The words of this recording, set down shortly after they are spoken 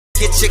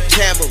Get your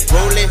camera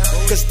rolling,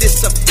 cause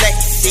this a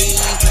flex scene.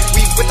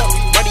 We with a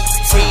money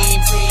team,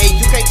 and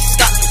you can't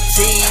stop the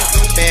team.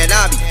 Man,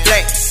 I be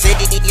flexing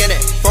in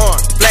that farm,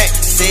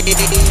 flexing. Get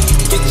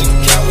your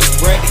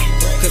cameras ready,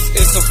 cause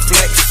it's a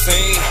flex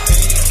scene.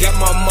 Got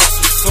my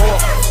muscles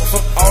sore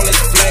from all this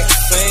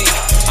flexing.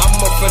 I'm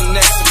a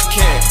finesse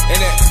kid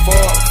in that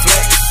farm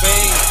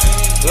flexing.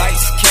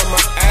 Lights,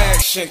 camera,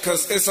 action,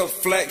 cause it's a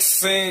flex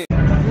scene.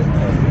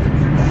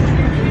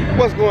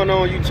 What's going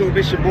on, YouTube?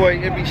 It's your boy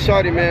MB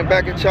Shorty, man,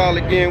 back at y'all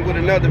again with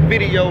another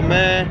video,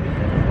 man.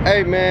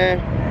 Hey, man,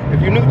 if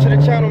you're new to the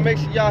channel, make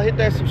sure y'all hit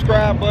that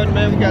subscribe button,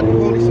 man. We got the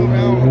police over there.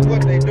 I don't know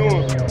what they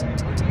doing.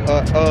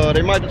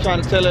 They might be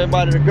trying to tell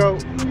everybody to go,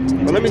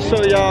 but let me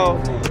show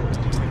y'all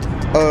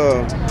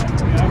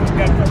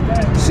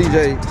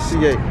CA.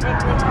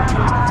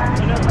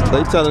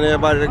 They telling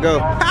everybody to go.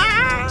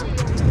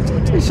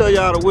 Let me show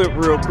y'all the whip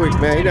real quick,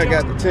 man. He done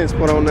got the tents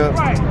put on there.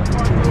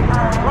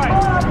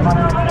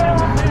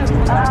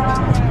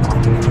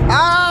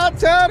 Ah,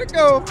 time to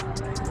go.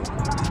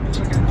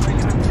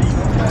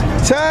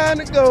 Time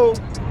to go.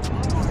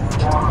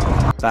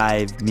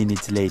 5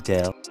 minutes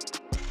later.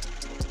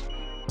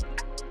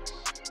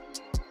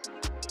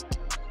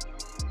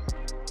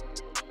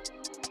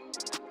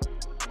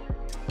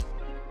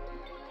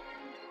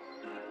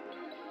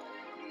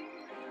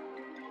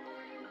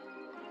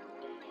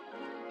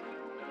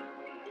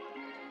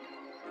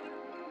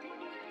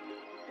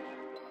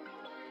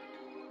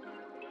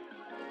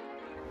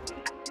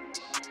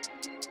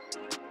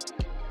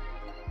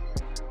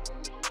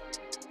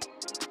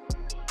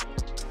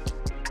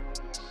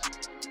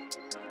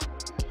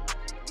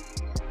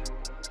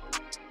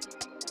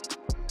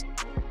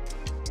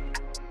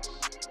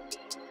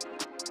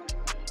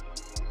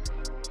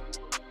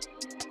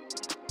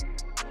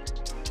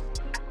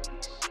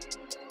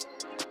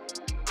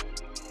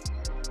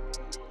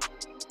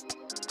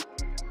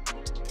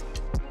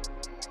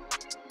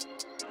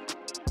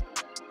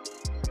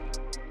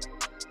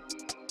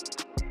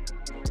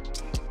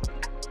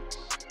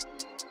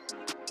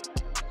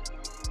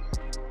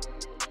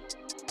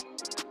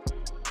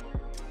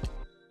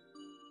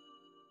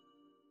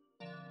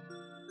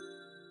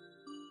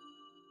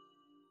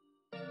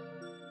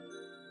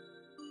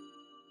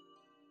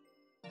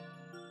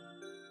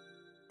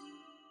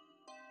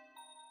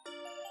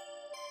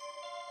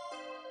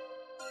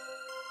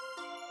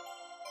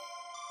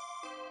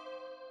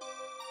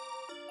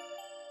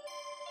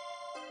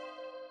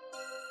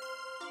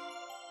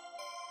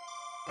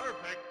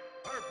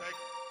 Perfect.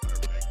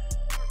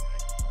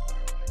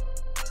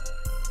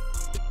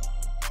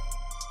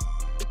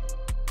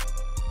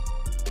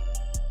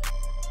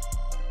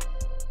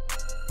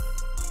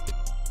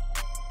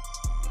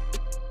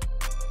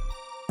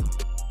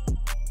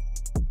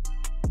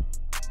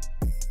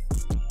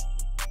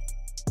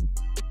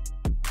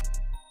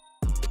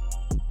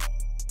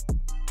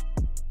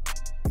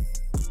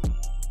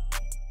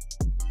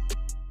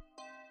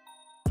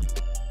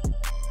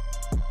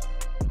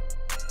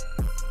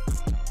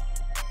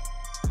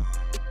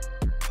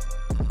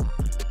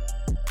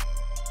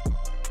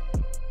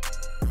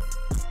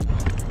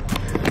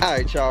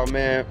 Alright, y'all,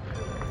 man,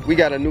 we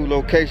got a new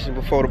location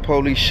before the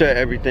police shut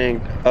everything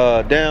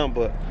down,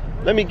 but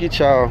let me get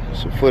y'all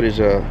some footage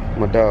of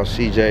my dog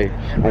CJ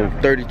on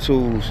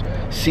 32's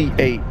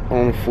C8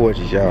 on the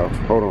Forges, y'all.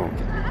 Hold on.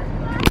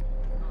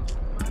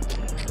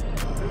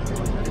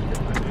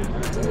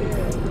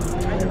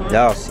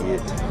 Y'all see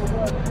it.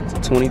 It's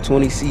a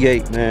 2020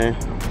 C8, man.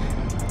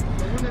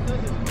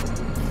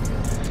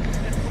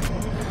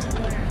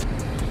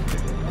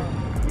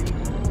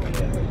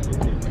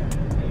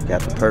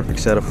 Got the perfect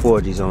set of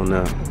Forgies on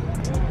there.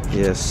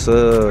 Yes,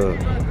 sir.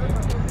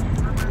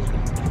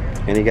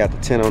 And he got the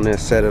tent on there,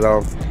 set it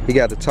off. He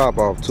got the top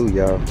off too,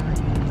 y'all.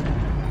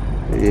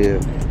 Yeah.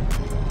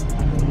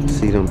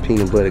 See them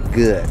peanut butter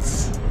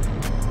guts.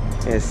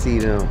 And see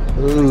them.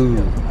 Ooh.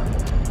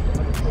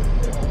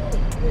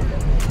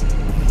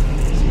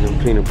 See them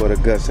peanut butter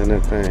guts in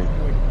that thing.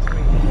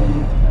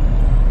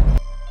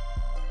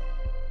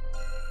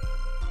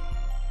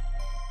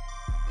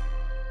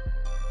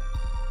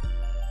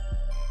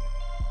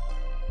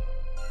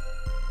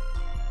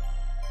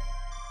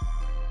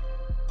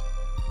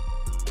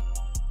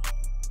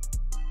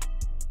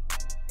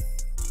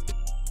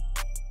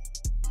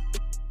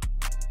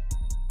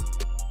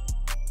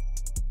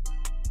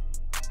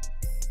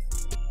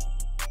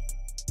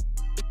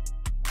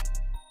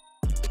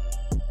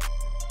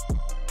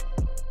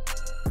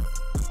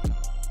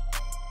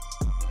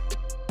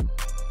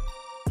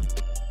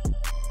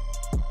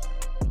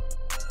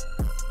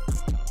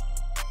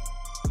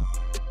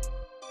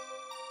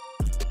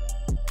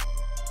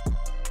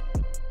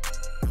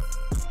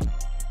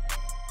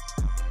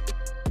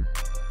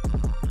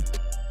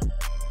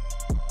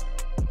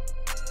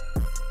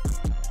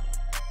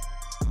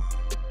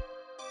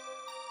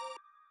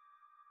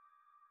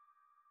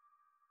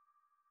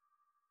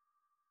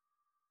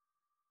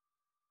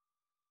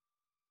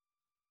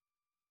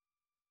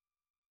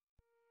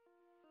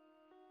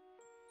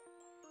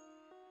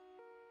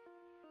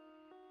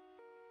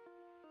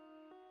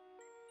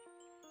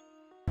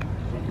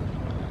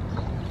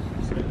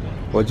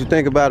 What'd you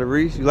think about it,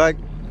 Reese? You like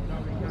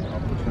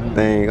it?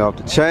 Thing off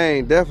the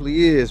chain,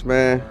 definitely is,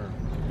 man.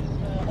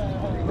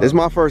 It's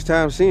my first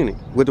time seeing it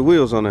with the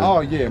wheels on there.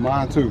 Oh yeah,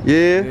 mine too.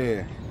 Yeah?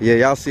 Yeah. Yeah,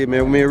 y'all see it,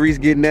 man. Me and Reese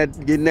getting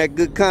that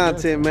good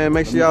content, man.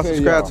 Make sure y'all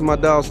subscribe to my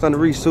dog, Stunner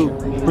Reese, too.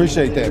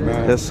 Appreciate that,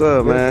 man. Yes,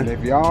 sir, man.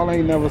 If y'all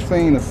ain't never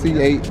seen a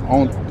C8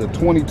 on the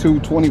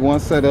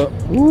 22-21 setup,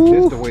 Woo.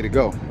 this the way to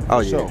go.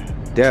 Oh, yeah. Sure.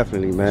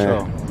 Definitely, man.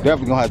 So,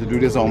 definitely gonna have to do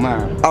this on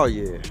mine. Oh,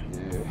 yeah.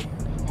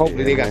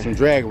 Hopefully they got some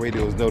drag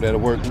radios, though, that'll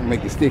work and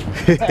make it sticky.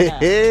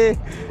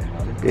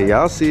 Yeah,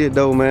 y'all see it,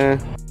 though,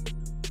 man.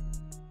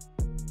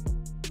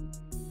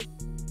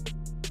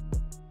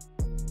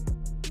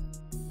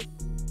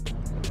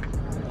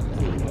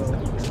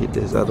 Get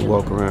this other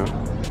walk around.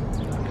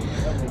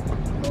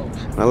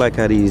 I like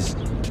how this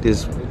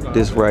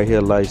right here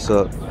lights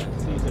up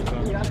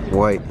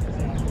white.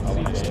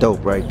 It's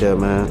dope right there,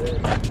 man.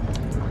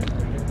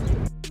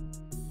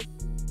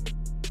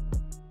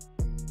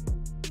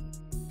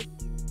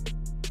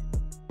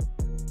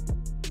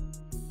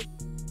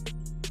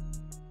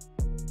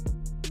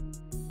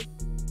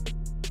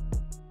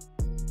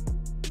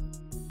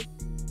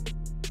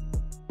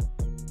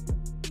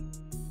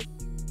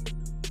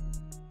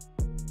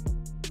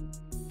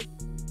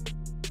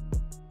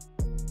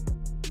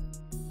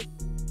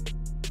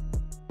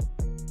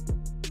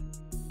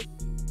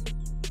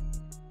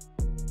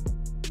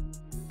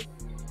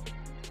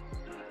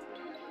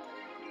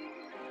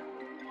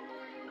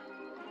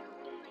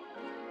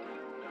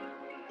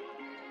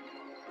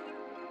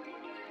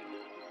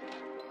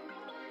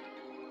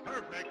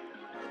 Perfect.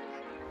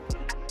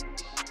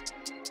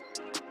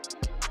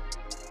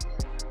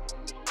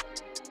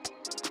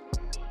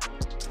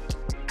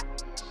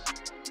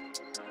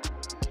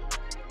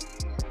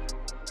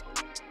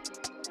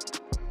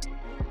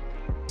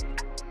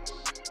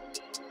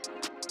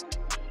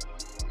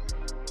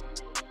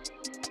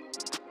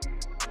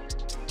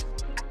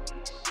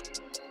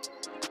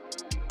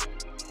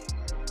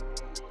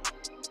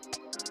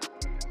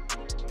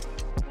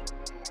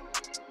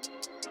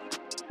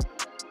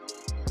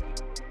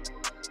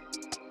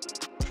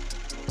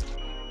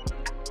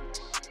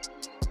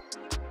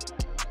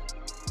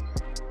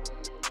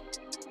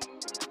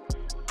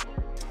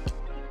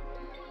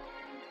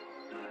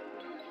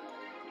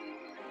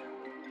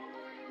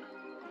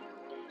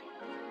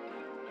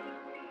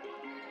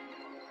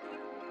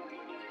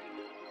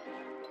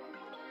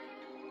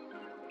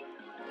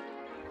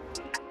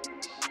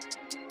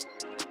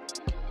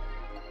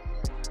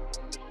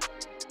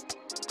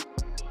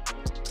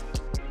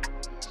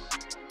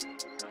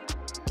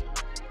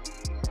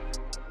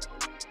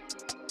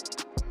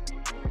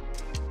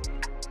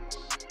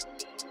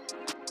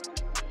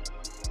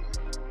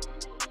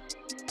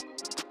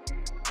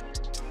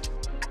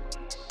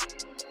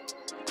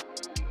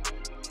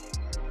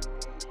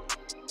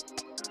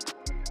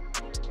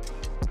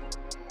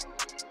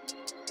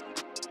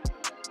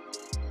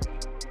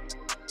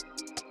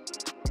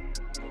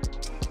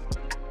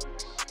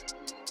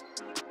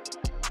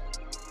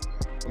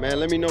 Man,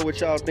 let me know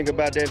what y'all think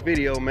about that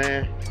video,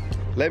 man.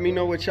 Let me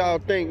know what y'all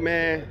think,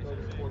 man.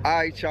 All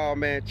right, y'all,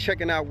 man.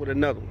 Checking out with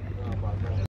another one.